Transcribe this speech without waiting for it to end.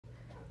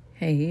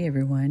Hey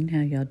everyone,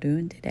 how y'all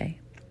doing today?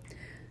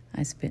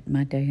 I spent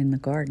my day in the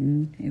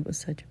garden. It was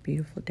such a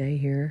beautiful day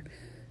here.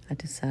 I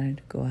decided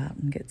to go out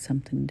and get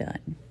something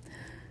done.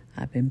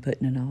 I've been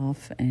putting it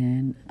off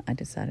and I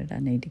decided I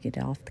need to get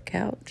off the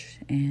couch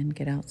and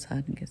get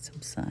outside and get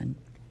some sun.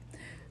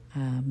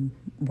 I'm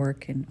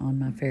working on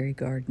my fairy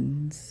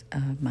gardens.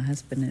 My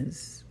husband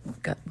has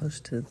got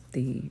most of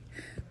the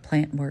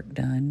plant work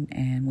done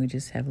and we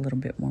just have a little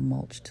bit more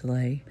mulch to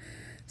lay.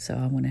 So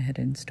I went ahead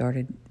and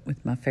started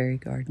with my fairy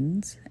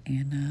gardens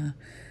and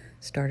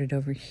started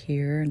over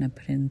here, and I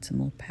put in some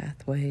little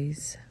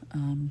pathways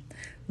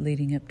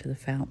leading up to the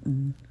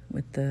fountain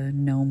with the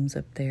gnomes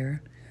up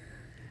there.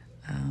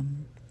 I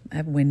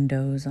have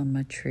windows on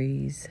my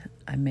trees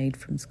I made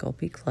from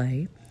Sculpey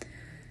clay,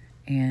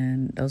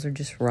 and those are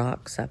just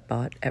rocks I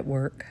bought at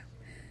work.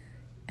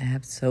 I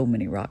have so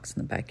many rocks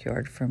in the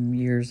backyard from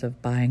years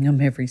of buying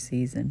them every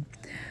season.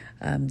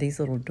 These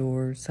little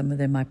doors, some of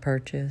them I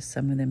purchased,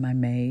 some of them I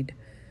made.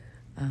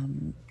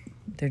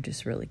 They're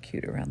just really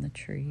cute around the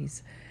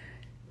trees.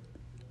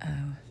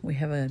 We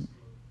have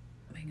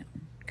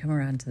come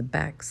around to the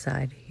back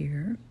side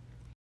here.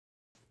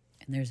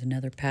 And there's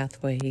another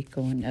pathway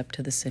going up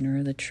to the center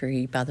of the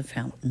tree by the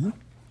fountain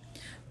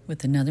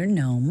with another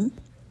gnome.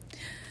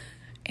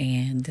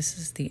 And this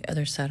is the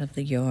other side of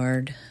the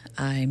yard.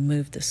 I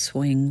moved the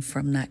swing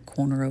from that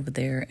corner over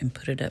there and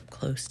put it up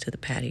close to the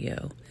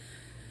patio.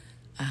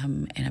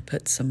 And I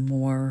put some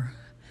more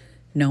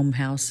gnome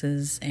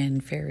houses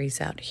and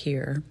fairies out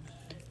here.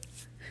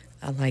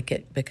 I like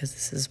it because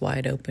this is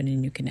wide open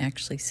and you can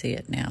actually see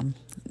it now.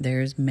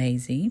 There's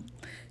Maisie.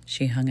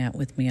 She hung out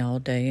with me all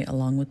day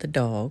along with the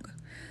dog.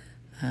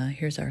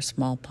 Here's our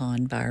small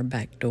pond by our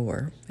back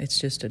door. It's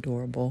just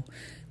adorable.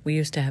 We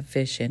used to have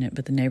fish in it,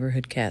 but the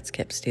neighborhood cats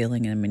kept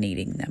stealing them and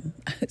eating them.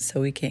 So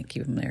we can't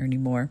keep them there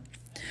anymore.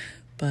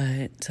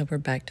 So we're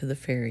back to the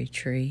fairy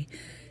tree.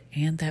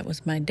 And that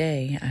was my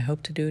day. I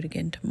hope to do it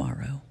again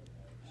tomorrow.